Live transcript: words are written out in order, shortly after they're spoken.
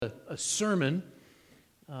a sermon.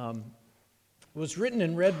 It was written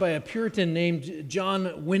and read by a Puritan named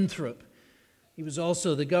John Winthrop. He was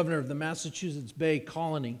also the governor of the Massachusetts Bay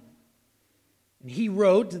Colony. And he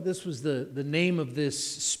wrote, this was the name of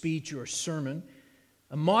this speech or sermon,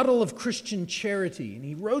 A Model of Christian Charity. And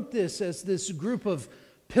he wrote this as this group of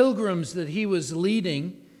pilgrims that he was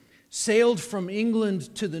leading sailed from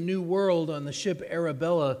England to the New World on the ship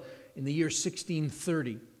Arabella in the year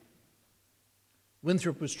 1630.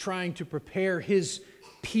 Winthrop was trying to prepare his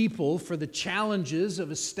people for the challenges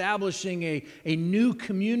of establishing a new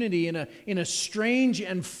community in a strange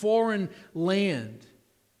and foreign land.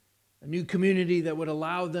 A new community that would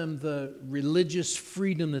allow them the religious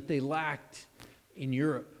freedom that they lacked in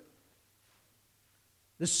Europe.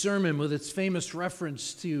 This sermon, with its famous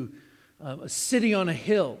reference to a city on a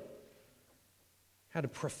hill, had a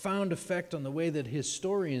profound effect on the way that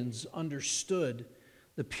historians understood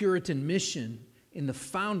the Puritan mission in the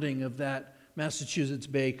founding of that Massachusetts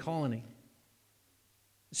Bay Colony.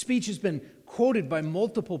 The speech has been quoted by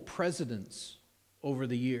multiple presidents over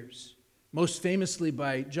the years, most famously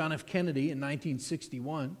by John F. Kennedy in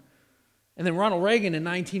 1961, and then Ronald Reagan in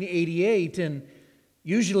 1988. And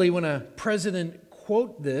usually when a president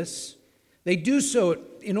quote this, they do so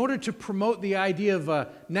in order to promote the idea of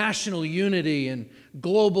national unity and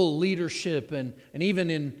global leadership, and even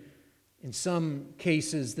in some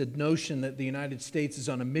cases the notion that the United States is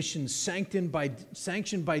on a mission sanctioned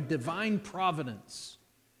by divine providence.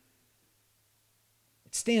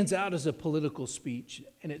 It stands out as a political speech,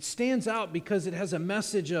 and it stands out because it has a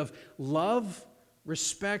message of love,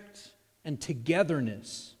 respect, and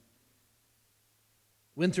togetherness.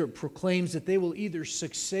 Winthrop proclaims that they will either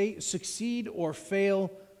succeed or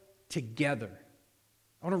fail together.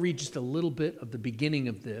 I want to read just a little bit of the beginning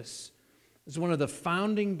of this. It's one of the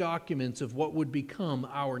founding documents of what would become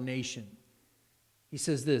our nation. He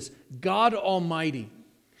says this: God Almighty,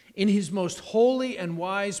 in His most holy and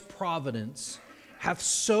wise providence, hath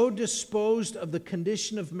so disposed of the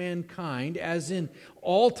condition of mankind, as in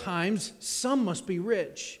all times some must be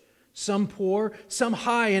rich, some poor, some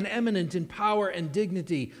high and eminent in power and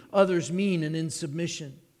dignity, others mean and in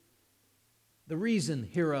submission. The reason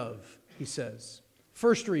hereof, he says.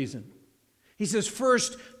 First reason. He says,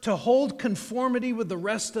 first, to hold conformity with the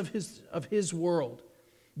rest of his world,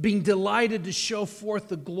 being delighted to show forth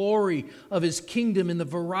the glory of His kingdom in the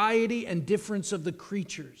variety and difference of the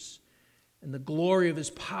creatures, and the glory of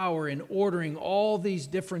His power in ordering all these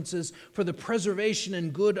differences for the preservation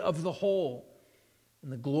and good of the whole,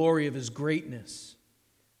 and the glory of His greatness,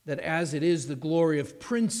 that as it is the glory of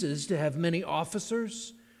princes to have many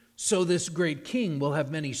officers, so this great king will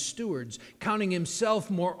have many stewards, counting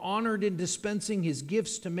himself more honored in dispensing his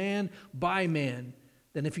gifts to man by man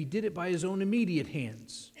than if he did it by his own immediate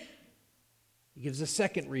hands. He gives a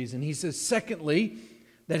second reason. He says, secondly,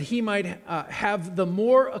 that he might have the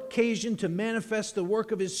more occasion to manifest the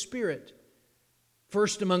work of His Spirit,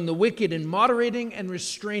 first among the wicked in moderating and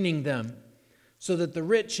restraining them, so that the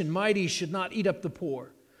rich and mighty should not eat up the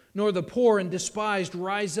poor, nor the poor and despised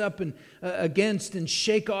rise up against and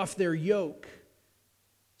shake off their yoke.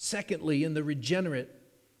 Secondly, in the regenerate,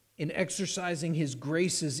 in exercising His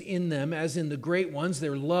graces in them, as in the great ones,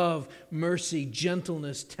 their love, mercy,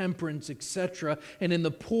 gentleness, temperance, etc., and in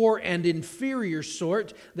the poor and inferior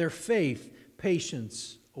sort, their faith,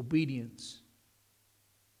 patience, obedience.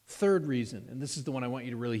 Third reason, and this is the one I want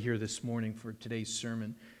you to really hear this morning for today's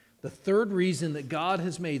sermon. The third reason that God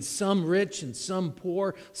has made some rich and some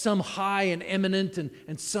poor, some high and eminent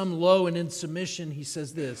and some low and in submission, he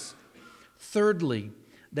says this: thirdly,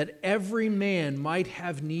 that every man might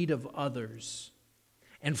have need of others,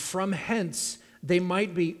 and from hence they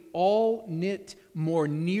might be all knit more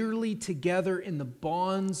nearly together in the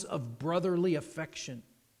bonds of brotherly affection.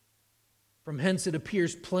 From hence it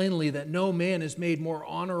appears plainly that no man is made more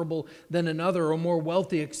honorable than another, or more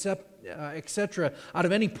wealthy, etc., out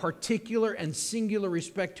of any particular and singular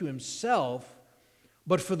respect to himself,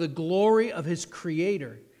 but for the glory of his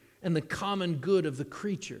Creator and the common good of the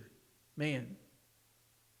creature, man.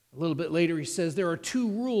 A little bit later he says there are two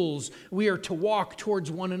rules we are to walk towards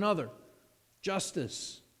one another: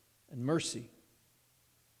 justice and mercy.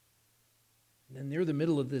 And then near the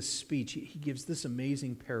middle of this speech, he gives this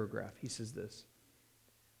amazing paragraph. He says this: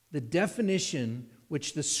 the definition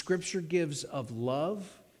which the Scripture gives of love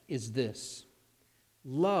is this: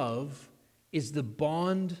 love is the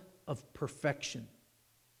bond of perfection.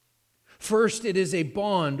 First, it is a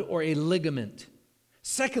bond or a ligament.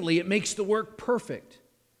 Secondly, it makes the work perfect.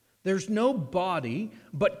 There's no body,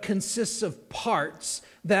 but consists of parts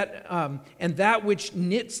and that which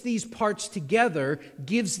knits these parts together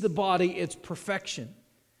gives the body its perfection.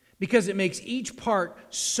 because it makes each part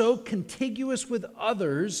so contiguous with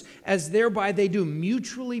others, as thereby they do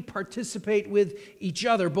mutually participate with each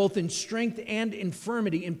other, both in strength and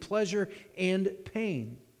infirmity, in pleasure and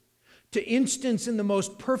pain. To instance, in the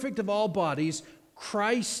most perfect of all bodies,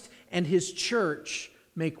 Christ and his church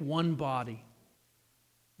make one body.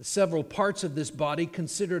 The several parts of this body,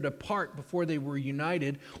 considered apart before they were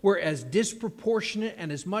united, were as disproportionate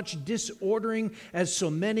and as much disordering as so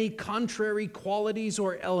many contrary qualities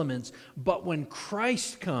or elements. But when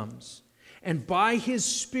Christ comes and by his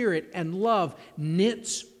Spirit and love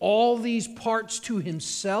knits all these parts to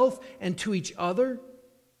himself and to each other,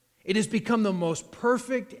 it has become the most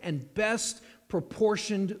perfect and best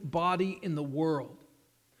proportioned body in the world.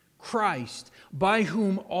 Christ, by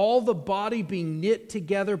whom all the body being knit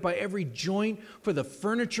together by every joint for the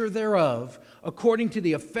furniture thereof, according to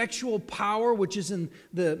the effectual power which is in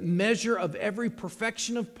the measure of every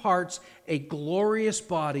perfection of parts, a glorious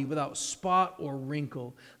body without spot or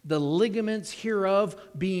wrinkle, the ligaments hereof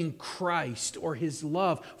being Christ, or his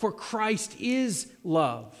love, for Christ is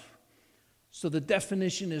love. So the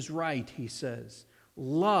definition is right, he says.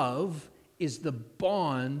 Love is the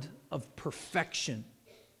bond of perfection.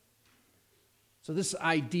 So this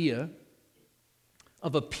idea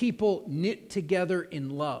of a people knit together in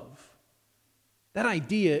love, that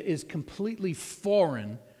idea is completely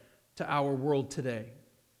foreign to our world today,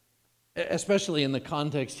 especially in the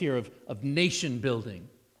context here of nation building,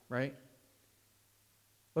 right?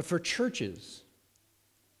 But for churches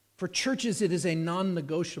it is a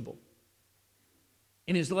non-negotiable.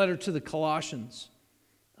 In his letter to the Colossians,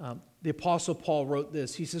 the Apostle Paul wrote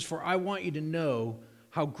this. He says, "For I want you to know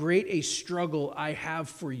how great a struggle I have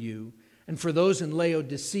for you and for those in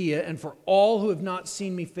Laodicea and for all who have not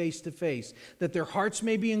seen me face to face, that their hearts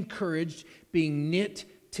may be encouraged, being knit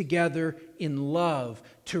together in love,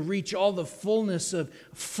 to reach all the fullness of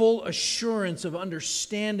full assurance of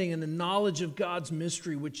understanding and the knowledge of God's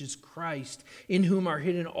mystery, which is Christ, in whom are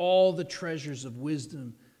hidden all the treasures of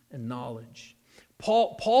wisdom and knowledge."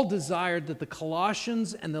 Paul desired that the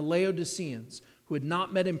Colossians and the Laodiceans, who had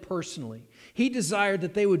not met him personally, he desired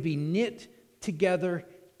that they would be knit together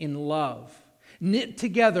in love. Knit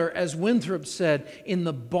together, as Winthrop said, in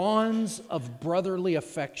the bonds of brotherly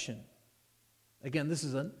affection. Again, this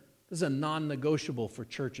is a non-negotiable for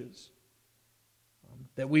churches,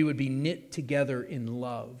 that we would be knit together in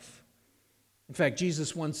love. In fact,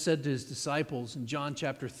 Jesus once said to his disciples in John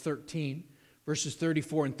chapter 13, verses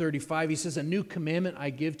 34 and 35, he says, "A new commandment I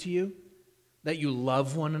give to you, that you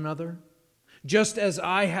love one another. Just as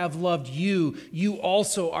I have loved you, you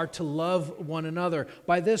also are to love one another.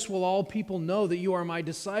 By this will all people know that you are my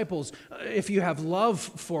disciples, if you have love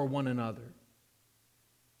for one another."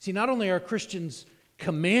 See, not only are Christians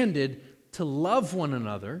commanded to love one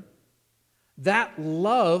another, that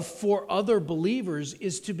love for other believers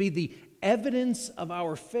is to be the evidence of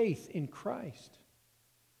our faith in Christ.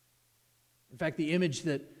 In fact, the image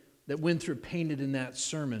that Winthrop painted in that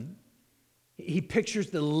sermon, he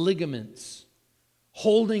pictures the ligaments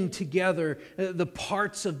holding together the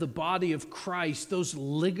parts of the body of Christ. Those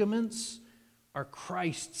ligaments are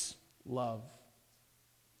Christ's love.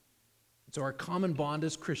 So our common bond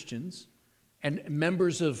as Christians and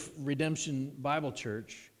members of Redemption Bible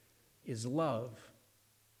Church is love.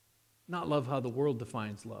 Not love how the world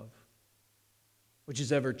defines love, which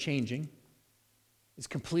is ever changing. It's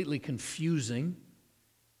completely confusing.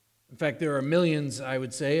 In fact, there are millions, I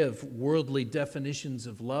would say, of worldly definitions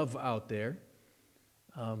of love out there.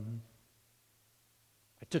 I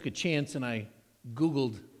took a chance and I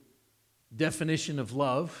Googled definition of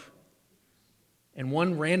love, and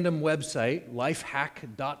one random website,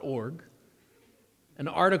 lifehack.org, an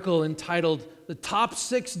article entitled "The Top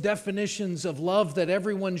 6 Definitions of Love That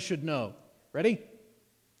Everyone Should Know." Ready?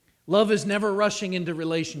 Love is never rushing into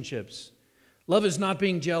relationships. Love is not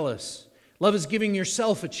being jealous. Love is giving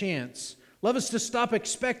yourself a chance. Love is to stop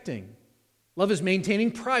expecting. Love is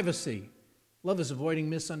maintaining privacy. Love is avoiding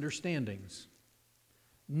misunderstandings.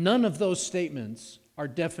 None of those statements are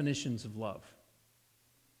definitions of love.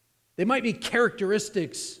 They might be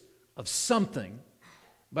characteristics of something,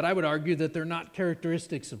 but I would argue that they're not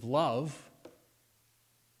characteristics of love.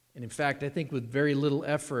 And in fact, I think with very little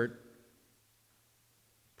effort,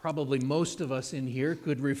 probably most of us in here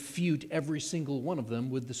could refute every single one of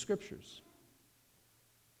them with the Scriptures.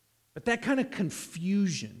 But that kind of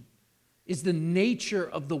confusion is the nature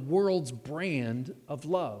of the world's brand of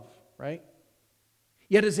love, right?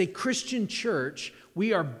 Yet as a Christian church,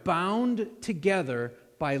 we are bound together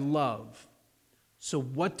by love. So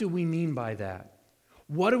what do we mean by that?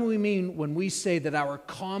 What do we mean when we say that our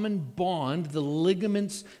common bond, the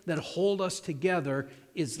ligaments that hold us together,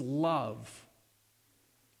 is love?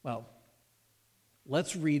 Well,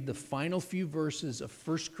 let's read the final few verses of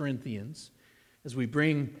 1 Corinthians as we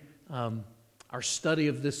bring our study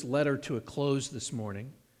of this letter to a close this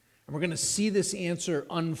morning. And we're going to see this answer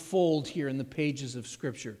unfold here in the pages of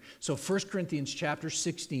Scripture. So 1 Corinthians chapter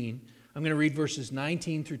 16, I'm going to read verses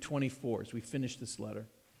 19 through 24 as we finish this letter.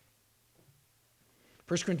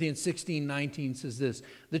 1 Corinthians 16:19 says this,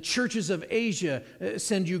 "The churches of Asia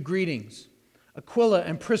send you greetings. Aquila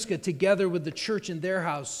and Prisca, together with the church in their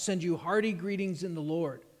house, send you hearty greetings in the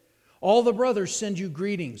Lord. All the brothers send you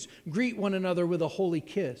greetings. Greet one another with a holy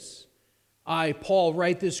kiss. I, Paul,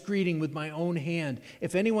 write this greeting with my own hand.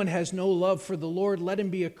 If anyone has no love for the Lord, let him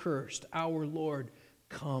be accursed. Our Lord,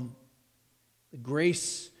 come. The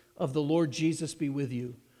grace of the Lord Jesus be with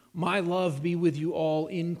you. My love be with you all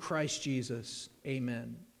in Christ Jesus.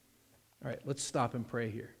 Amen." All right, let's stop and pray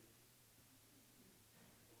here.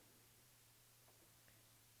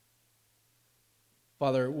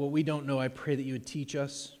 Father, what we don't know, I pray that you would teach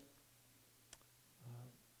us.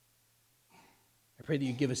 I pray that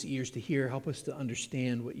you give us ears to hear. Help us to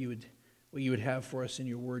understand what you would have for us in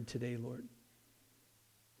your word today, Lord.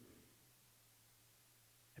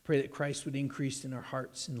 I pray that Christ would increase in our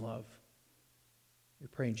hearts in love. We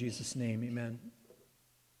pray in Jesus' name, amen.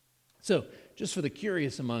 So, just for the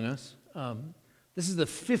curious among us, this is the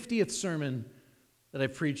 50th sermon that I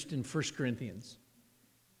preached in 1 Corinthians.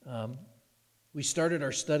 We started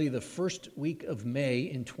our study the first week of May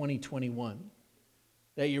in 2021.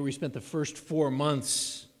 That year we spent the first 4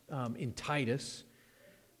 months in Titus.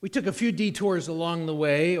 We took a few detours along the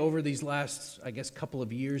way over these last, couple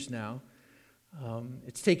of years now.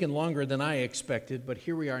 It's taken longer than I expected, but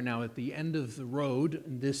here we are now at the end of the road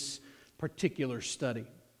in this particular study.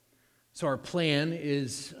 So our plan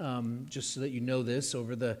is, just so that you know this,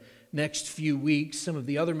 over the next few weeks, some of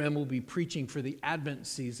the other men will be preaching for the Advent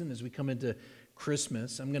season as we come into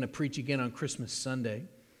Christmas. I'm going to preach again on Christmas Sunday.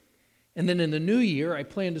 And then in the new year, I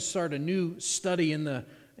plan to start a new study in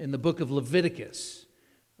the book of Leviticus.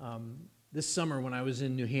 This summer when I was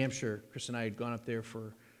in New Hampshire, Chris and I had gone up there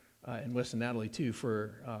and Wes and Natalie too,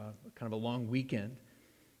 for kind of a long weekend.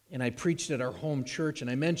 And I preached at our home church, and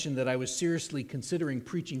I mentioned that I was seriously considering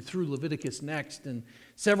preaching through Leviticus next, and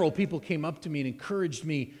several people came up to me and encouraged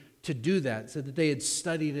me to do that, said that they had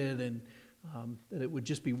studied it and that it would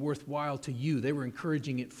just be worthwhile to you. They were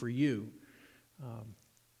encouraging it for you.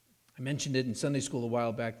 I mentioned it in Sunday school a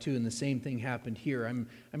while back too, and the same thing happened here. I'm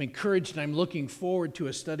encouraged, and I'm looking forward to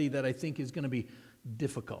a study that I think is going to be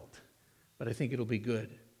difficult, but I think it'll be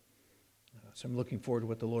good. So I'm looking forward to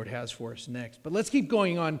what the Lord has for us next. But let's keep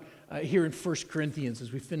going on here in 1 Corinthians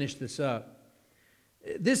as we finish this up.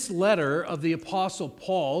 This letter of the Apostle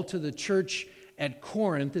Paul to the church at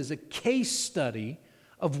Corinth is a case study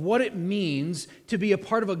of what it means to be a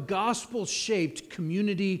part of a gospel-shaped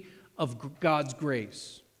community of God's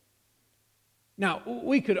grace. Now,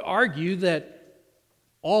 we could argue that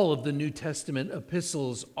all of the New Testament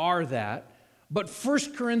epistles are that, but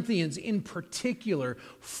 1 Corinthians in particular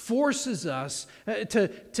forces us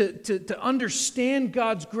to understand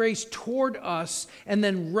God's grace toward us and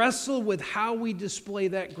then wrestle with how we display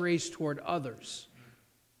that grace toward others.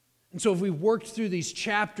 And so if we've worked through these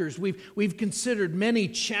chapters, we've considered many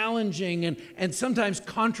challenging and sometimes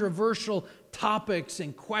controversial topics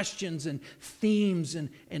and questions and themes and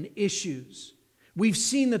issues. We've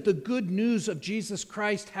seen that the good news of Jesus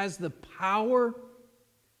Christ has the power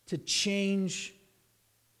to change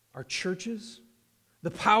our churches,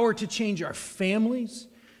 the power to change our families,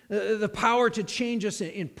 the power to change us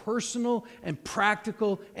in personal and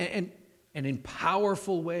practical and in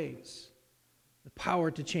powerful ways, the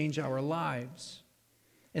power to change our lives.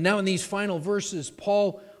 And now in these final verses,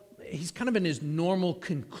 Paul, he's kind of in his normal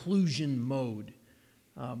conclusion mode.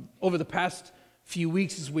 Over the past few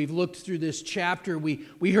weeks as we've looked through this chapter,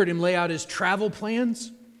 we heard him lay out his travel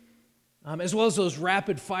plans, as well as those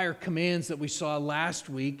rapid-fire commands that we saw last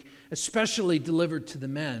week, especially delivered to the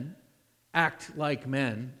men. Act like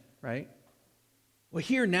men, right? Well,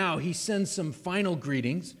 here now he sends some final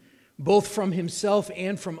greetings, both from himself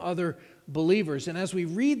and from other believers. And as we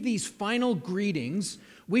read these final greetings,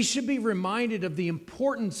 we should be reminded of the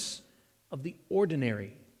importance of the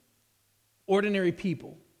ordinary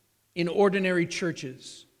people in ordinary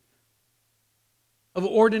churches, of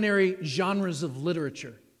ordinary genres of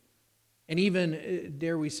literature, and even,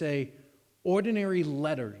 dare we say, ordinary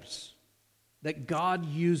letters that God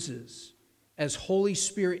uses as Holy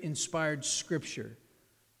Spirit-inspired Scripture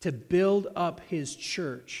to build up His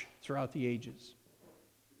church throughout the ages.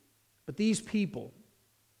 But these people,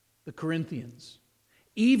 the Corinthians.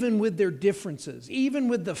 Even with their differences, even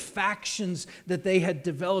with the factions that they had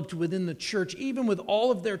developed within the church, even with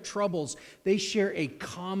all of their troubles, they share a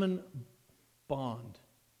common bond,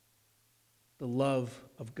 the love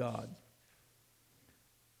of God.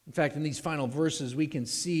 In fact, in these final verses, we can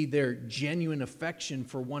see their genuine affection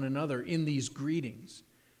for one another in these greetings.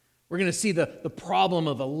 We're going to see the problem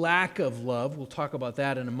of a lack of love. We'll talk about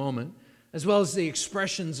that in a moment, as well as the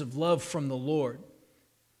expressions of love from the Lord.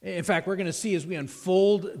 In fact, we're going to see as we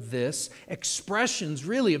unfold this, expressions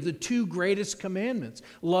really of the two greatest commandments,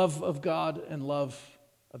 love of God and love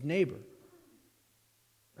of neighbor.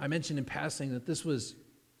 I mentioned in passing that this was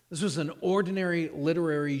an ordinary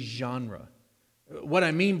literary genre. What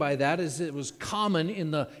I mean by that is it was common in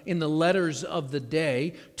the letters of the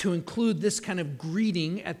day to include this kind of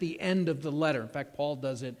greeting at the end of the letter. In fact, Paul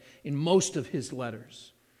does it in most of his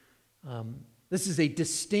letters. This is a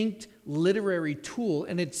distinct literary tool,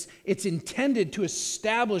 and it's intended to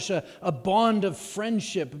establish a bond of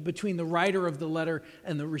friendship between the writer of the letter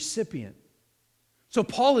and the recipient. So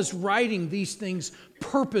Paul is writing these things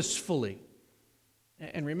purposefully.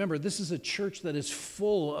 And remember, this is a church that is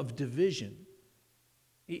full of division.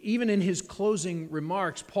 Even in his closing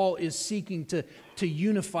remarks, Paul is seeking to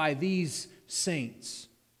unify these saints.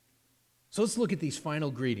 So let's look at these final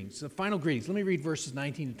greetings. The final greetings. Let me read verses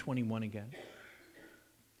 19 to 21 again.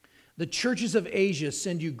 The churches of Asia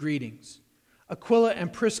send you greetings. Aquila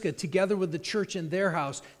and Prisca, together with the church in their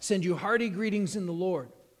house, send you hearty greetings in the Lord.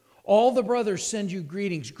 All the brothers send you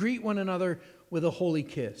greetings. Greet one another with a holy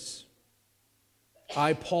kiss.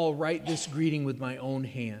 I, Paul, write this greeting with my own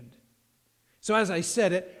hand. So as I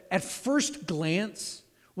said, at first glance,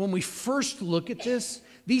 when we first look at this,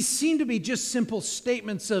 these seem to be just simple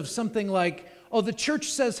statements of something like, oh, the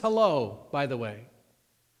church says hello, by the way.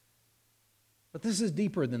 But this is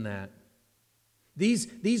deeper than that.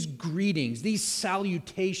 These greetings, these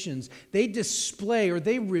salutations, they display or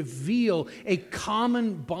they reveal a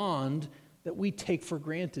common bond that we take for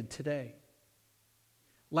granted today.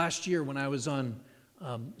 Last year when I was on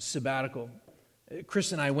sabbatical,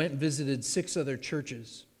 Chris and I went and visited 6 other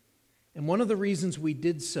churches. And one of the reasons we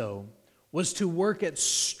did so was to work at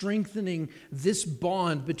strengthening this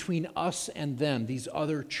bond between us and them, these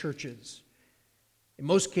other churches. In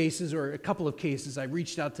most cases, or a couple of cases, I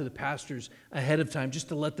reached out to the pastors ahead of time just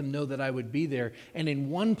to let them know that I would be there. And in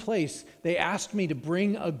one place, they asked me to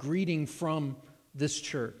bring a greeting from this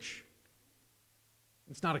church.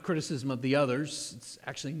 It's not a criticism of the others. It's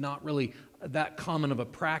actually not really that common of a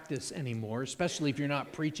practice anymore, especially if you're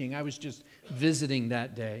not preaching. I was just visiting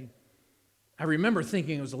that day. I remember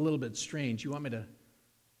thinking it was a little bit strange. You want me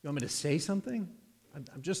to say something?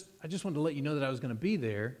 I just wanted to let you know that I was going to be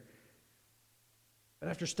there. But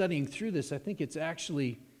after studying through this, I think it's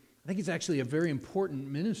actually a very important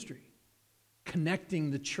ministry, connecting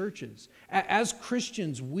the churches. As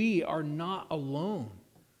Christians, we are not alone.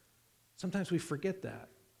 Sometimes we forget that.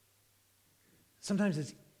 Sometimes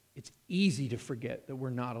it's easy to forget that we're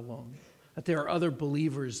not alone, that there are other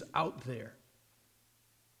believers out there.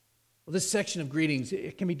 Well, this section of greetings,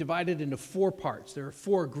 it can be divided into 4 parts. There are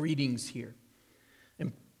 4 greetings here.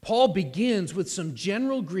 And Paul begins with some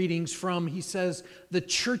general greetings from, he says, the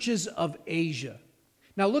churches of Asia.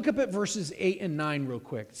 Now look up at verses 8 and 9 real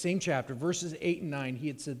quick. Same chapter, verses 8 and 9, he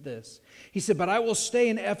had said this. He said, "But I will stay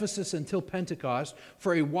in Ephesus until Pentecost,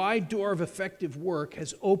 for a wide door of effective work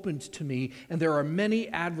has opened to me, and there are many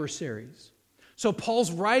adversaries." So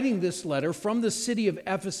Paul's writing this letter from the city of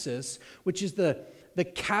Ephesus, which is the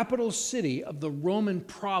capital city of the Roman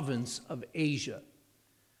province of Asia.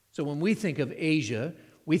 So when we think of Asia,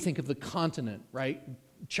 we think of the continent, right?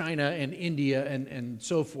 China and India and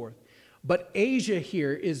so forth. But Asia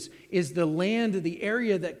here is the land, the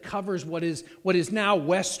area that covers what is now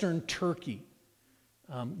Western Turkey.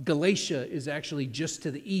 Galatia is actually just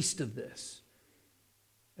to the east of this.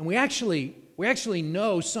 And we actually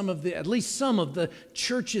know at least some of the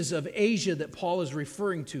churches of Asia that Paul is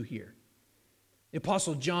referring to here. The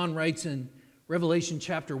Apostle John writes in Revelation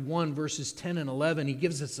chapter 1, verses 10 and 11, he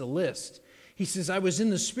gives us a list. He says, "I was in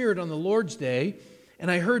the Spirit on the Lord's day,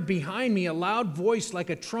 and I heard behind me a loud voice like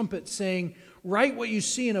a trumpet saying, 'Write what you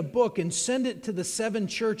see in a book and send it to the 7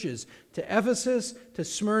 churches, to Ephesus, to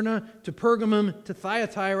Smyrna, to Pergamum, to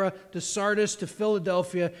Thyatira, to Sardis, to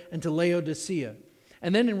Philadelphia, and to Laodicea.'"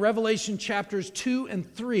 And then in Revelation chapters 2 and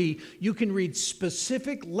 3, you can read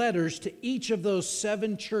specific letters to each of those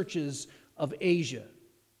 7 churches of Asia.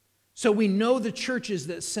 So we know the churches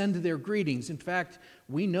that send their greetings. In fact,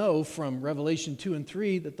 we know from Revelation 2 and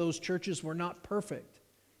 3 that those churches were not perfect.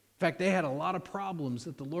 In fact, they had a lot of problems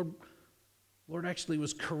that the Lord actually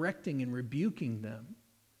was correcting and rebuking them.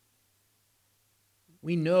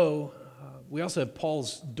 We know, we also have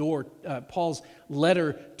Paul's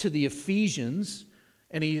letter to the Ephesians,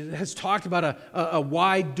 and he has talked about a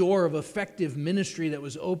wide door of effective ministry that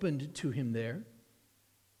was opened to him there.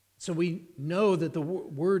 So we know that the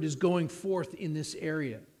word is going forth in this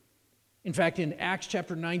area. In fact, in Acts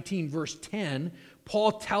chapter 19, verse 10,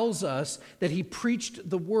 Paul tells us that he preached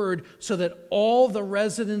the word so that all the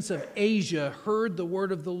residents of Asia heard the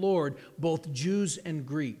word of the Lord, both Jews and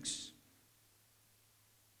Greeks.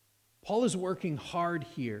 Paul is working hard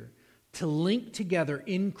here to link together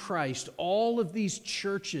in Christ all of these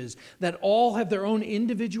churches that all have their own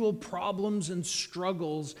individual problems and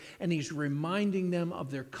struggles, and he's reminding them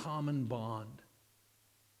of their common bond,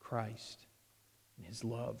 Christ and his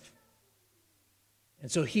love.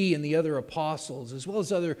 And so he and the other apostles, as well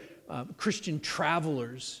as other Christian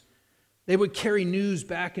travelers, they would carry news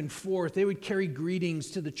back and forth. They would carry greetings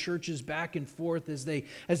to the churches back and forth as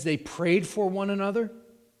they prayed for one another,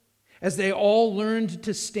 as they all learned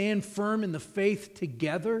to stand firm in the faith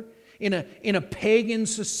together in a pagan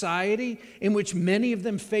society in which many of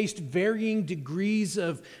them faced varying degrees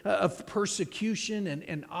of persecution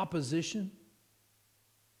and opposition.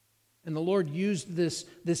 And the Lord used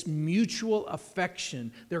this mutual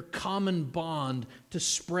affection, their common bond, to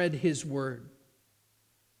spread his word.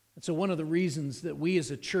 And so one of the reasons that we as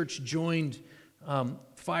a church joined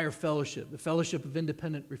Fire Fellowship, the Fellowship of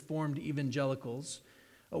Independent Reformed Evangelicals,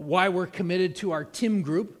 why we're committed to our TIM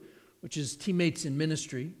group, which is Teammates in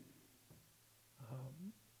Ministry.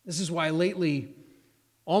 This is why lately,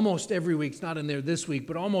 almost every week, it's not in there this week,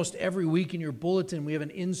 but almost every week in your bulletin, we have an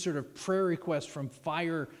insert of prayer requests from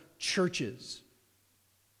Fire churches.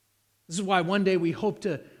 This is why one day we hope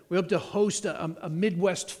to host a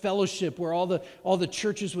Midwest fellowship where all the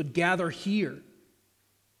churches would gather here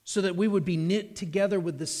so that we would be knit together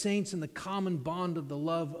with the saints in the common bond of the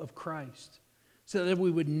love of Christ, so that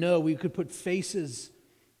we would know, we could put faces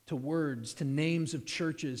to words, to names of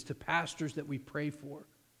churches, to pastors that we pray for,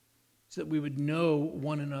 so that we would know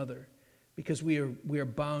one another because we are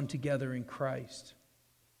bound together in Christ.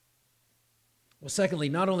 Well, secondly,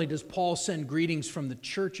 not only does Paul send greetings from the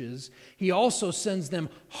churches, he also sends them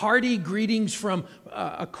hearty greetings from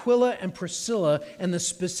Aquila and Priscilla and the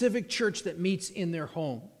specific church that meets in their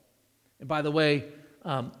home. And by the way,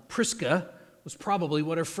 Prisca was probably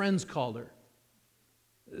what her friends called her.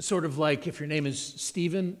 Sort of like if your name is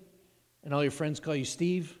Stephen and all your friends call you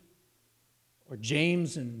Steve, or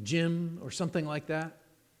James and Jim, or something like that.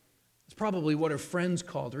 It's probably what her friends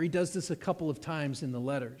called her. He does this a couple of times in the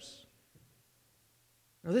letters.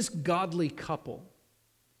 Now, this godly couple,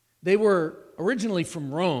 they were originally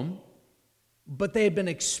from Rome, but they had been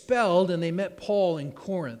expelled and they met Paul in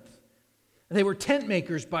Corinth. And they were tent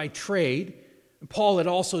makers by trade, and Paul had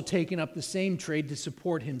also taken up the same trade to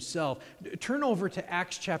support himself. Turn over to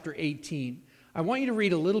Acts chapter 18. I want you to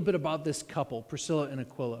read a little bit about this couple, Priscilla and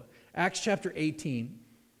Aquila. Acts chapter 18.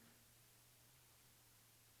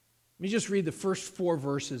 Let me just read the first 4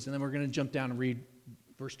 verses, and then we're going to jump down and read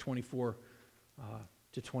verse 24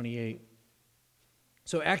 to 28.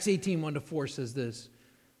 So Acts 18, 1-4 says this.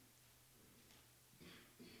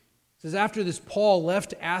 It says, after this, Paul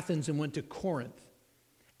left Athens and went to Corinth.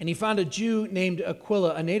 And he found a Jew named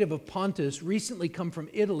Aquila, a native of Pontus, recently come from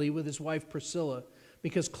Italy with his wife Priscilla,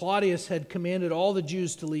 because Claudius had commanded all the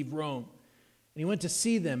Jews to leave Rome. And he went to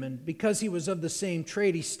see them, and because he was of the same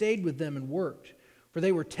trade, he stayed with them and worked, for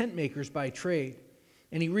they were tent makers by trade.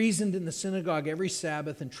 And he reasoned in the synagogue every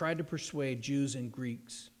Sabbath and tried to persuade Jews and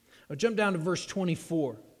Greeks. I'll jump down to verse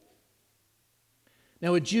 24.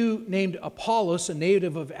 Now a Jew named Apollos, a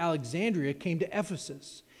native of Alexandria, came to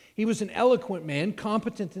Ephesus. He was an eloquent man,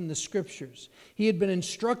 competent in the Scriptures. He had been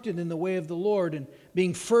instructed in the way of the Lord, and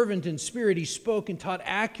being fervent in spirit, he spoke and taught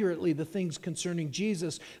accurately the things concerning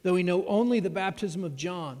Jesus, though he knew only the baptism of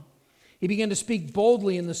John. He began to speak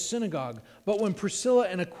boldly in the synagogue. But when Priscilla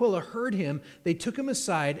and Aquila heard him, they took him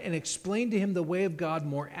aside and explained to him the way of God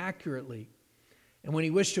more accurately. And when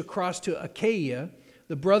he wished to cross to Achaia,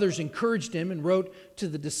 the brothers encouraged him and wrote to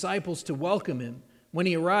the disciples to welcome him. When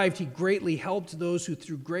he arrived, he greatly helped those who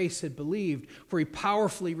through grace had believed, for he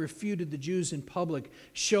powerfully refuted the Jews in public,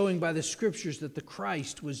 showing by the Scriptures that the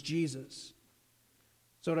Christ was Jesus.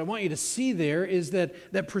 So what I want you to see there is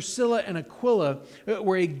that Priscilla and Aquila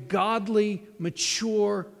were a godly,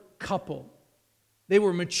 mature couple. They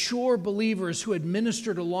were mature believers who had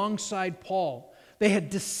ministered alongside Paul. They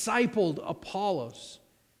had discipled Apollos.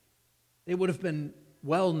 They would have been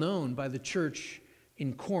well known by the church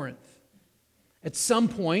in Corinth. At some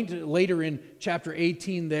point, later in chapter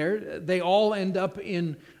 18 there, they all end up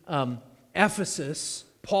in Ephesus.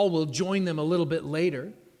 Paul will join them a little bit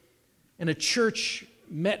later. And a church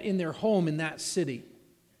met in their home in that city.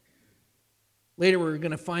 Later, we're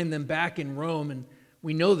going to find them back in Rome, and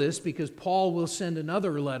we know this because Paul will send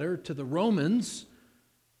another letter to the Romans.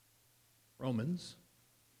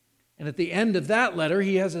 And at the end of that letter,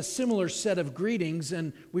 he has a similar set of greetings,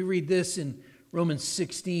 and we read this in Romans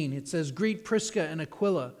 16. It says, "Greet Prisca and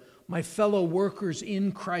Aquila, my fellow workers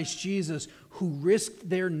in Christ Jesus, who risked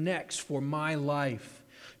their necks for my life,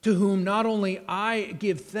 to whom not only I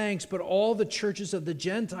give thanks, but all the churches of the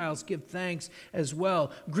Gentiles give thanks as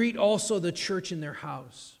well. Greet also the church in their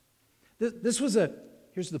house." Here's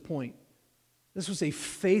the point. This was a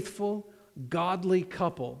faithful, godly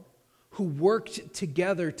couple who worked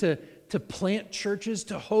together to plant churches,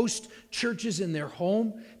 to host churches in their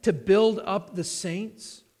home, to build up the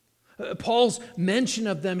saints. Paul's mention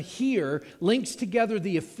of them here links together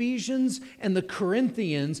the Ephesians and the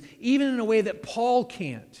Corinthians, even in a way that Paul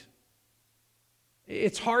can't.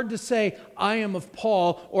 It's hard to say, I am of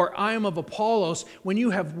Paul or I am of Apollos, when you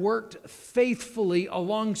have worked faithfully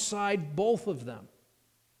alongside both of them.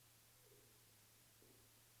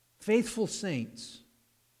 Faithful saints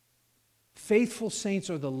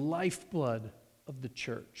are the lifeblood of the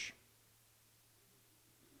church.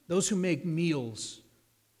 Those who make meals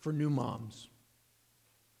for new moms.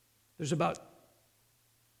 There's about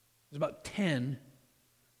 10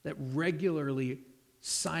 that regularly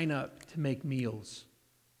sign up to make meals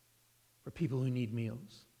for people who need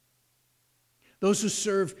meals. Those who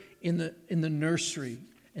serve in the nursery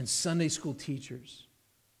and Sunday school teachers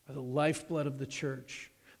are the lifeblood of the church.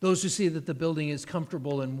 Those who see that the building is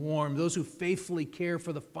comfortable and warm. Those who faithfully care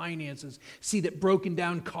for the finances, see that broken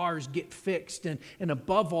down cars get fixed. And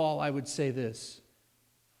above all, I would say this,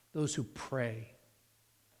 those who pray.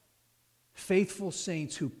 Faithful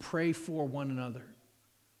saints who pray for one another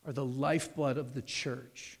are the lifeblood of the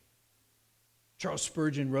church. Charles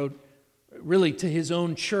Spurgeon wrote really to his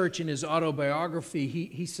own church in his autobiography.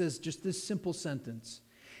 He says just this simple sentence.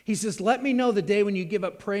 He says, "Let me know the day when you give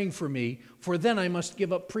up praying for me, for then I must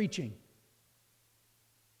give up preaching."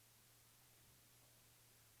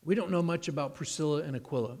 We don't know much about Priscilla and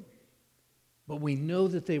Aquila, but we know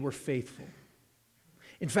that they were faithful.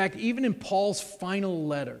 In fact, even in Paul's final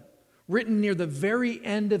letter, written near the very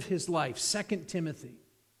end of his life, 2 Timothy,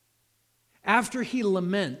 after he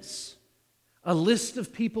laments a list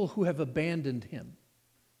of people who have abandoned him,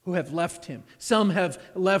 who have left him. Some have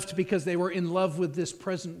left because they were in love with this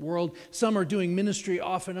present world. Some are doing ministry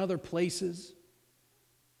off in other places.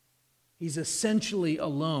 He's essentially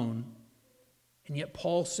alone, and yet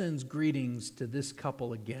Paul sends greetings to this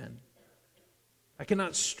couple again. I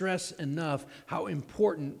cannot stress enough how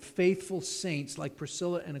important faithful saints like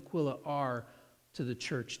Priscilla and Aquila are to the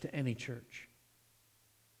church, to any church.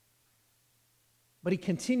 But he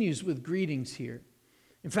continues with greetings here.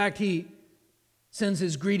 In fact, he sends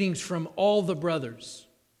his greetings from all the brothers.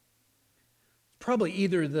 Probably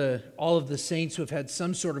either all of the saints who have had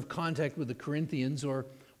some sort of contact with the Corinthians, or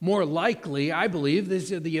more likely, I believe,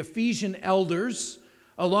 these are the Ephesian elders,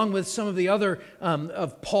 along with some of the other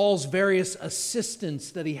of Paul's various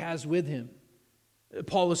assistants that he has with him.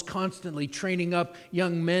 Paul is constantly training up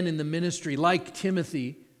young men in the ministry, like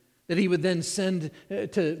Timothy, that he would then send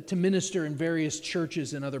to minister in various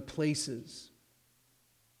churches and other places.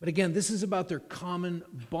 But again, this is about their common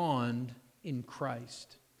bond in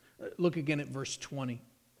Christ. Look again at verse 20.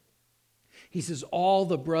 He says, "All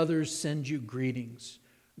the brothers send you greetings.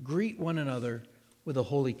 Greet one another with a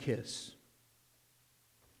holy kiss."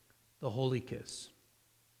 The holy kiss.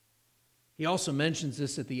 He also mentions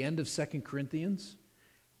this at the end of 2 Corinthians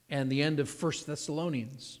and the end of 1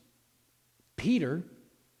 Thessalonians. Peter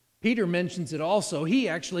mentions it also. He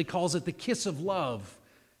actually calls it the kiss of love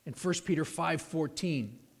in 1 Peter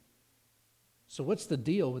 5:14. So what's the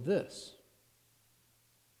deal with this?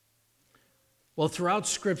 Well, throughout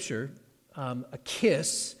Scripture, a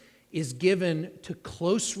kiss is given to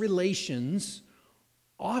close relations,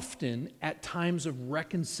 often at times of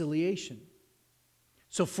reconciliation.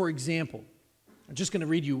 So, for example, I'm just going to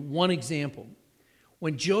read you one example.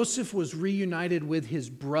 When Joseph was reunited with his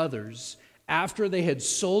brothers after they had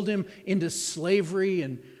sold him into slavery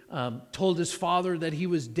and told his father that he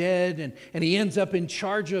was dead, and he ends up in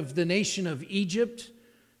charge of the nation of Egypt,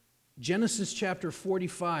 Genesis chapter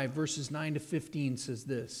 45, verses 9 to 15 says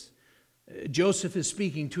this. Joseph is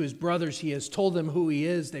speaking to his brothers. He has told them who he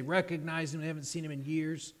is. They recognize him. They haven't seen him in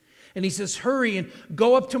years. And he says, hurry and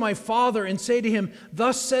go up to my father and say to him,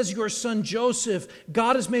 thus says your son Joseph,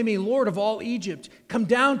 God has made me Lord of all Egypt. Come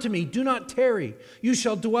down to me, do not tarry. You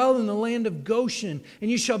shall dwell in the land of Goshen, and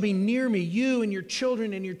you shall be near me, you and your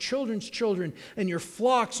children and your children's children, and your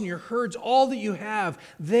flocks and your herds, all that you have.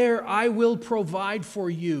 There I will provide for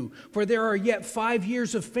you. For there are yet 5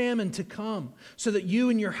 years of famine to come, so that you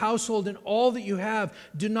and your household and all that you have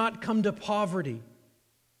do not come to poverty.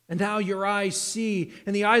 And now your eyes see,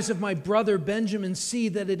 and the eyes of my brother Benjamin see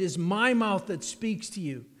that it is my mouth that speaks to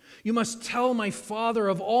you. You must tell my father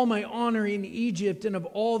of all my honor in Egypt and of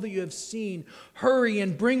all that you have seen. Hurry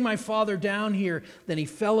and bring my father down here. Then he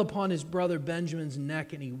fell upon his brother Benjamin's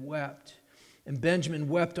neck and he wept. And Benjamin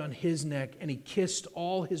wept on his neck, and he kissed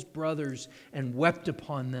all his brothers and wept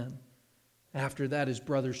upon them. After that, his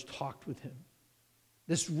brothers talked with him.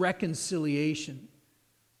 This reconciliation.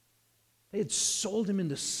 They had sold him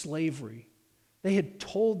into slavery. They had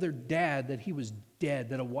told their dad that he was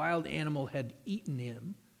dead, that a wild animal had eaten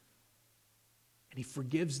him. And he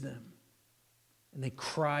forgives them. And they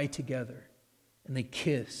cry together. And they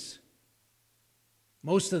kiss.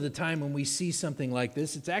 Most of the time when we see something like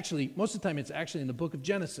this, most of the time it's actually in the book of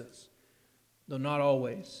Genesis, though not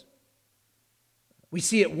always. We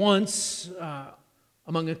see it once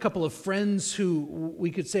among a couple of friends who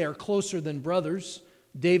we could say are closer than brothers,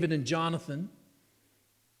 David and Jonathan.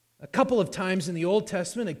 A couple of times in the Old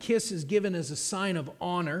Testament, a kiss is given as a sign of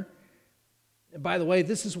honor. And by the way,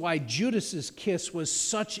 this is why Judas's kiss was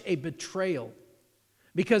such a betrayal.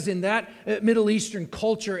 Because in that Middle Eastern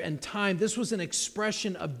culture and time, this was an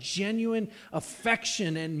expression of genuine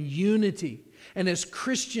affection and unity. And as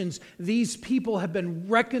Christians, these people have been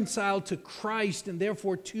reconciled to Christ and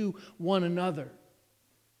therefore to one another.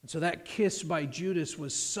 And so that kiss by Judas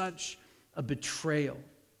was such a betrayal.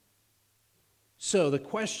 So the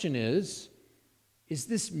question is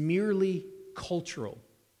this merely cultural?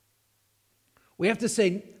 We have to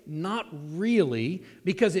say not really,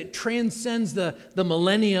 because it transcends the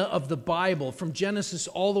millennia of the Bible, from Genesis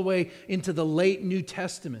all the way into the late New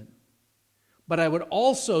Testament. But I would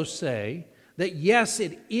also say that yes,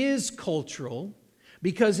 it is cultural,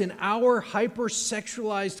 because in our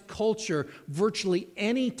hypersexualized culture, virtually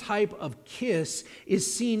any type of kiss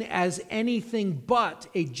is seen as anything but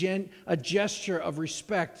a gesture of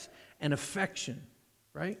respect and affection,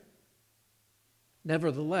 right?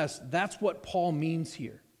 Nevertheless, that's what Paul means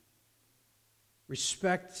here.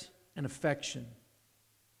 Respect and affection.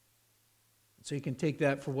 So you can take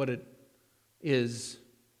that for what it is.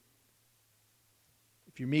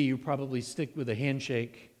 If you're me, you probably stick with a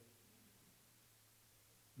handshake.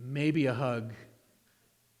 Maybe a hug.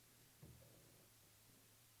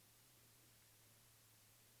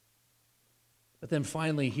 But then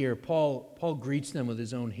finally here, Paul greets them with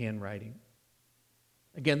his own handwriting.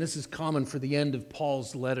 Again, this is common for the end of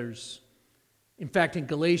Paul's letters. In fact, in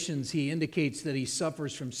Galatians, he indicates that he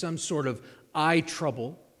suffers from some sort of eye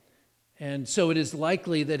trouble. And so it is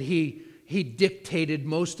likely that he dictated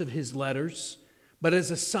most of his letters. But as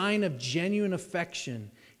a sign of genuine affection,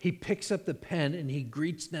 he picks up the pen and he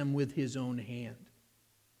greets them with his own hand.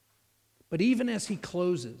 But even as he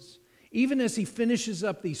closes, even as he finishes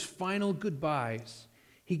up these final goodbyes,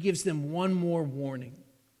 he gives them one more warning.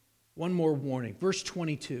 One more warning. Verse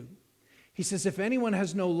 22. He says, if anyone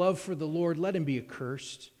has no love for the Lord, let him be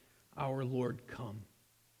accursed. Our Lord come.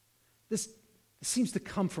 This seems to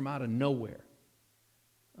come from out of nowhere.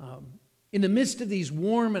 In the midst of these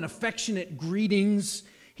warm and affectionate greetings,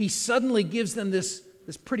 he suddenly gives them this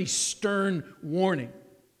pretty stern warning.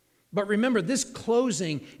 But remember, this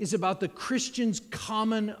closing is about the Christian's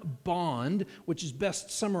common bond, which is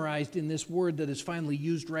best summarized in this word that is finally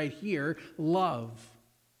used right here, love.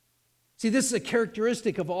 See, this is a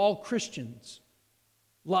characteristic of all Christians,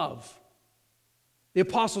 love. The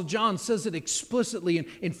Apostle John says it explicitly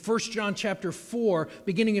in 1 John chapter 4,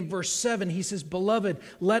 beginning in verse 7. He says, beloved,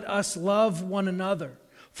 let us love one another.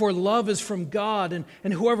 For love is from God,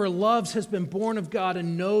 and whoever loves has been born of God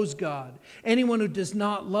and knows God. Anyone who does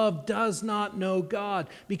not love does not know God,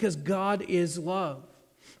 because God is love.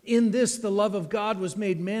 In this, the love of God was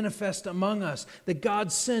made manifest among us, that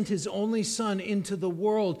God sent his only Son into the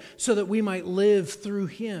world so that we might live through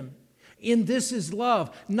him. In this is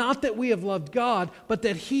love, not that we have loved God, but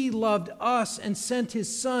that he loved us and sent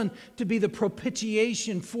his Son to be the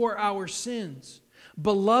propitiation for our sins.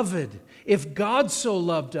 Beloved, if God so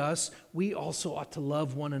loved us, we also ought to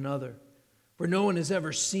love one another. For no one has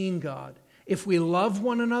ever seen God. If we love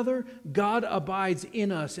one another, God abides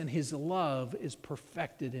in us, and his love is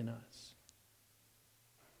perfected in us.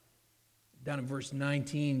 Down in verse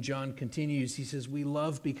 19, John continues. He says, we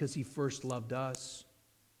love because he first loved us.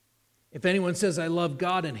 If anyone says, I love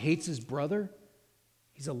God and hates his brother,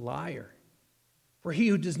 he's a liar. For he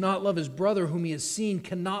who does not love his brother whom he has seen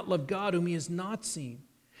cannot love God whom he has not seen.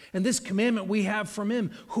 And this commandment we have from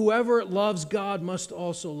him, whoever loves God must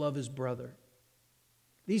also love his brother.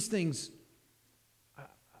 These things,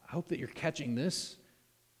 I hope that you're catching this.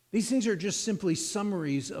 These things are just simply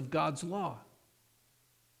summaries of God's law.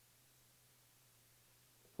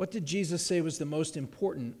 What did Jesus say was the most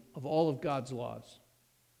important of all of God's laws?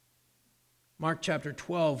 Mark chapter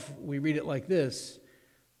 12, we read it like this.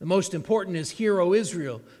 The most important is, Hear, O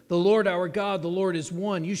Israel, the Lord our God, the Lord is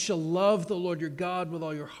one. You shall love the Lord your God with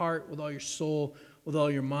all your heart, with all your soul, with all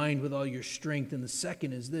your mind, with all your strength. And the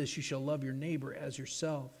second is this, you shall love your neighbor as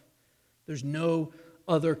yourself. There's no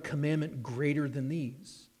other commandment greater than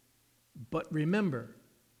these. But remember,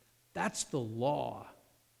 that's the law,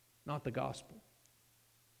 not the gospel.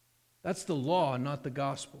 That's the law, not the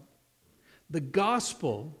gospel. The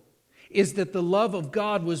gospel is that the love of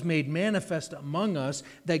God was made manifest among us,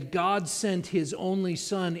 that God sent his only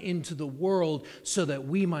Son into the world so that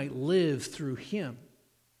we might live through him.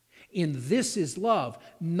 In this is love,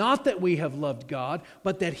 not that we have loved God,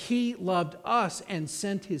 but that he loved us and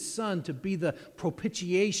sent his Son to be the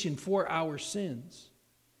propitiation for our sins.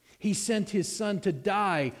 He sent his Son to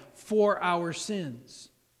die for our sins.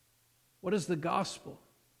 What is the gospel?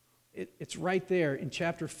 It's right there in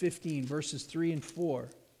chapter 15, verses 3 and 4.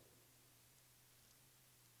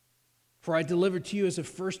 For I delivered to you as of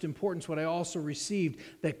first importance what I also received,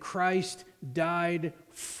 that Christ died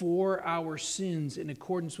for our sins in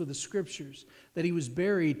accordance with the Scriptures, that he was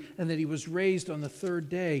buried, and that he was raised on the third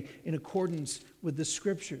day in accordance with the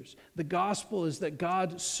Scriptures. The gospel is that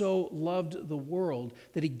God so loved the world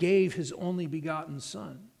that he gave his only begotten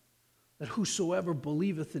Son, that whosoever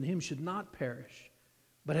believeth in him should not perish,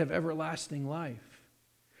 but have everlasting life.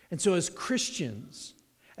 And so as Christians,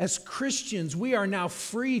 we are now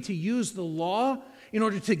free to use the law in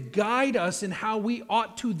order to guide us in how we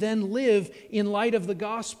ought to then live in light of the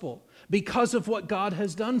gospel because of what God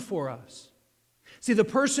has done for us. See, the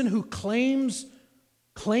person who claims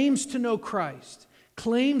to know Christ,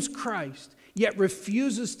 claims Christ, yet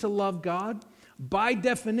refuses to love God, by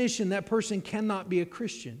definition, that person cannot be a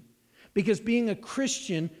Christian. Because being a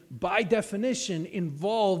Christian, by definition,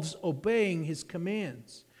 involves obeying his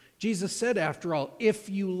commands. Jesus said, after all, if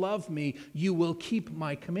you love me, you will keep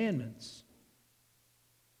my commandments.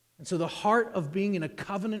 And so the heart of being in a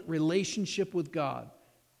covenant relationship with God,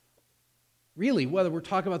 really, whether we're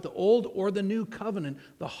talking about the old or the new covenant,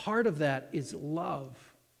 the heart of that is love.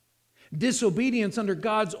 Disobedience under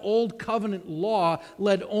God's old covenant law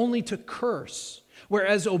led only to curse,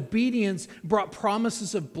 whereas obedience brought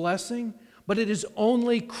promises of blessing, but it is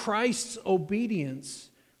only Christ's obedience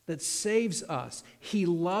that saves us. He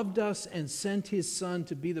loved us and sent his Son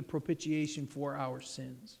to be the propitiation for our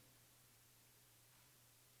sins.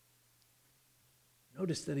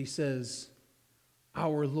 Notice that he says,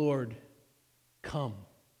 our Lord, come.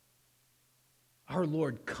 Our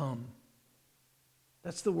Lord, come.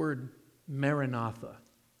 That's the word Maranatha.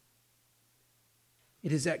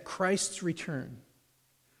 It is at Christ's return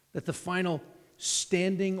that the final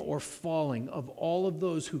standing or falling of all of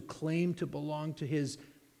those who claim to belong to his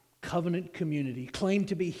covenant community, claim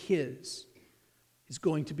to be his, is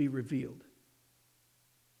going to be revealed.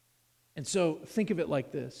 And so think of it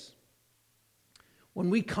like this.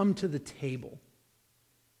 When we come to the table,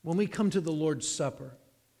 when we come to the Lord's Supper,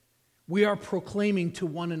 we are proclaiming to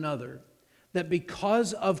one another that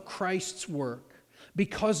because of Christ's work,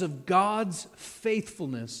 because of God's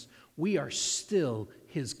faithfulness, we are still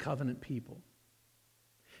his covenant people.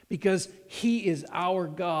 Because he is our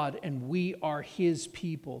God and we are his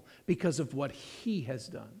people because of what he has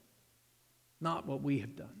done, not what we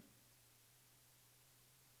have done.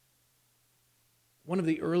 One of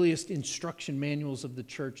the earliest instruction manuals of the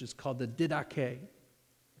church is called the Didache.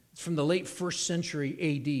 It's from the late 1st century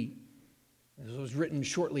A.D. It was written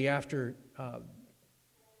shortly after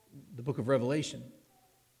the book of Revelation.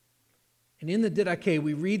 And in the Didache,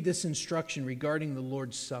 we read this instruction regarding the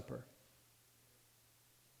Lord's Supper.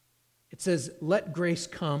 It says, let grace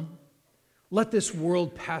come. Let this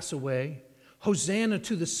world pass away. Hosanna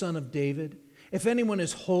to the Son of David. If anyone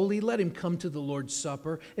is holy, let him come to the Lord's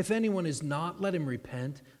Supper. If anyone is not, let him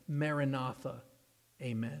repent. Maranatha.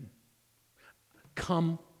 Amen.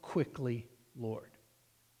 Come quickly, Lord.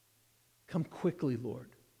 Come quickly, Lord.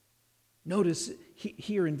 Notice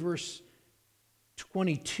here in verse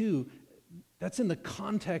 22, that's in the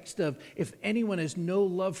context of if anyone has no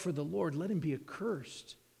love for the Lord, let him be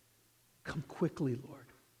accursed. Come quickly, Lord.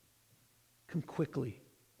 Come quickly,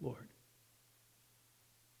 Lord.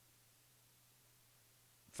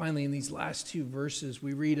 Finally, in these last two verses,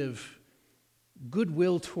 we read of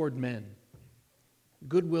goodwill toward men.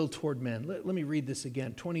 Goodwill toward men. Let me read this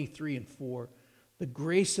again, 23 and 4. The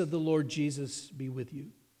grace of the Lord Jesus be with you.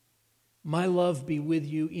 My love be with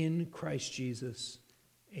you in Christ Jesus.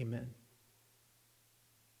 Amen.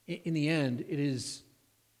 In the end, it is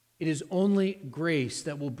only grace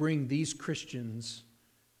that will bring these Christians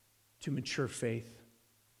to mature faith.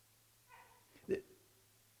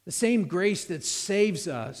 The same grace that saves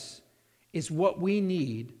us is what we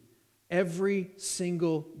need every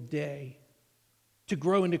single day to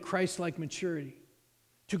grow into Christ-like maturity,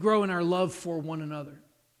 to grow in our love for one another.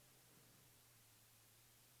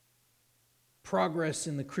 Progress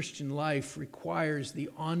in the Christian life requires the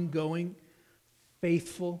ongoing,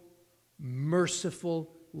 faithful,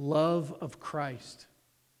 merciful love of Christ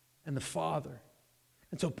and the Father.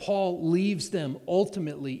 And so Paul leaves them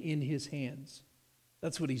ultimately in his hands.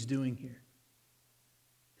 That's what he's doing here.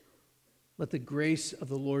 Let the grace of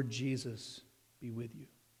the Lord Jesus be with you.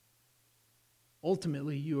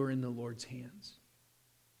 Ultimately, you are in the Lord's hands.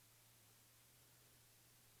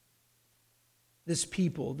 This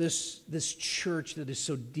people, this church that is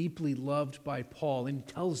so deeply loved by Paul, and he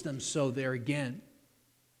tells them so there again,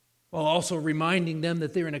 while also reminding them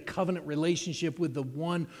that they're in a covenant relationship with the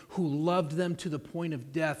one who loved them to the point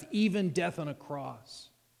of death, even death on a cross.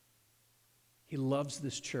 He loves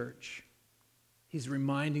this church. He's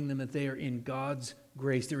reminding them that they are in God's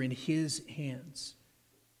grace. They're in His hands.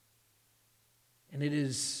 And it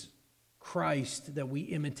is Christ that we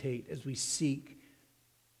imitate as we seek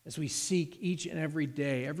each and every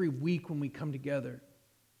day, every week when we come together,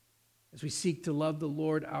 as we seek to love the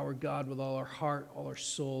Lord our God with all our heart, all our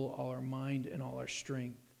soul, all our mind, and all our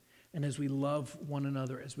strength. And as we love one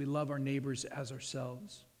another, as we love our neighbors as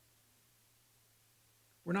ourselves.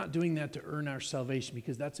 We're not doing that to earn our salvation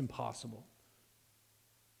because that's impossible.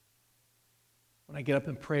 When I get up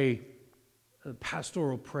and pray a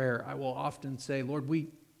pastoral prayer, I will often say, Lord,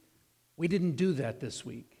 we didn't do that this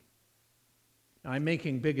week. Now, I'm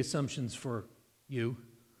making big assumptions for you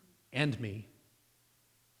and me,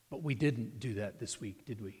 but we didn't do that this week,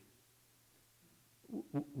 did we?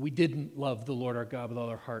 We didn't love the Lord our God with all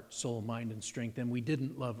our heart, soul, mind, and strength, and we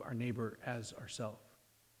didn't love our neighbor as ourselves.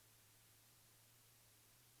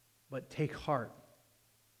 But take heart,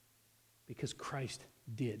 because Christ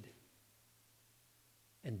did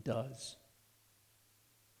and does.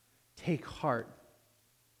 Take heart,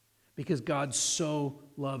 because God so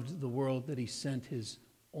loved the world that He sent His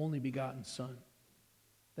only begotten Son,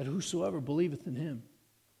 that whosoever believeth in Him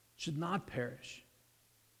should not perish,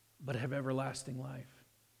 but have everlasting life.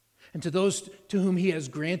 And to those to whom He has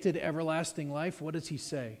granted everlasting life, what does He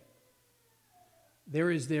say? There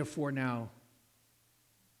is therefore now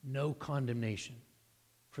no condemnation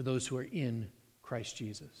for those who are in Christ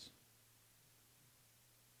Jesus.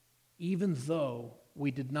 Even though we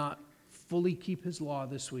did not fully keep His law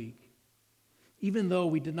this week, even though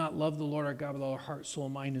we did not love the Lord our God with all our heart, soul,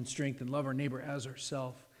 mind, and strength, and love our neighbor as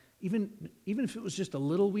ourselves, even if it was just a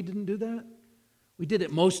little we didn't do that, we did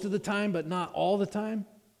it most of the time, but not all the time.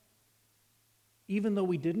 Even though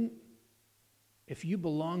we didn't, if you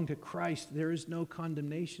belong to Christ, there is no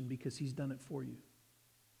condemnation because He's done it for you.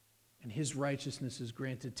 And His righteousness is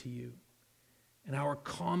granted to you. And our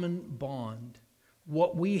common bond,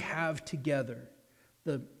 what we have together,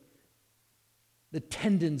 the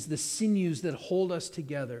tendons, the sinews that hold us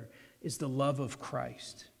together, is the love of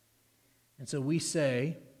Christ. And so we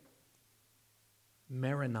say,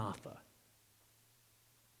 Maranatha.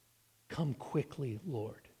 Come quickly,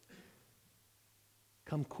 Lord.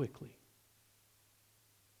 Come quickly.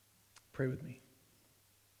 Pray with me.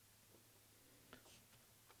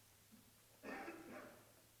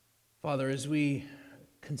 Father, as we've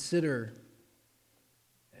considered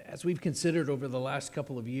over the last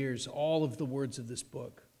couple of years all of the words of this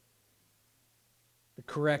book, the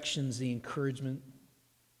corrections, the encouragement,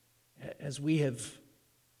 as we have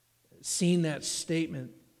seen that statement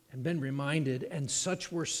and been reminded, and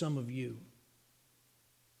such were some of you,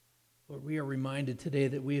 Lord, we are reminded today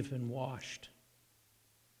that we have been washed.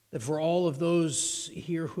 That for all of those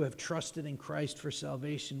here who have trusted in Christ for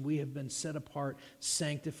salvation, we have been set apart,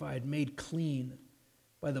 sanctified, made clean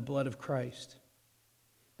by the blood of Christ.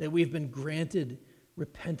 That we have been granted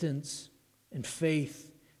repentance and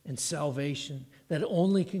faith and salvation that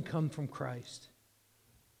only can come from Christ.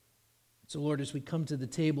 So, Lord, as we come to the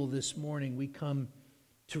table this morning, we come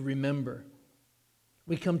to remember.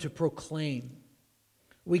 We come to proclaim.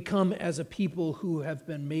 We come as a people who have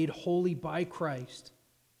been made holy by Christ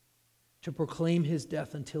to proclaim His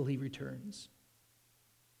death until He returns.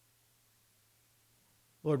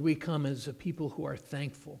 Lord, we come as a people who are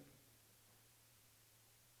thankful.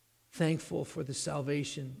 Thankful for the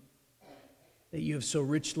salvation that you have so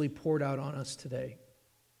richly poured out on us today.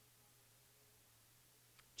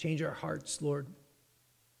 Change our hearts, Lord.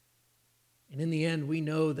 And in the end, we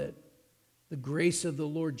know that the grace of the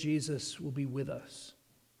Lord Jesus will be with us.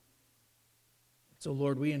 So,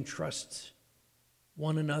 Lord, we entrust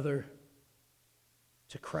one another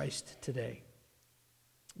to Christ today.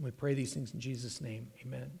 We pray these things in Jesus' name.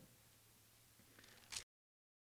 Amen.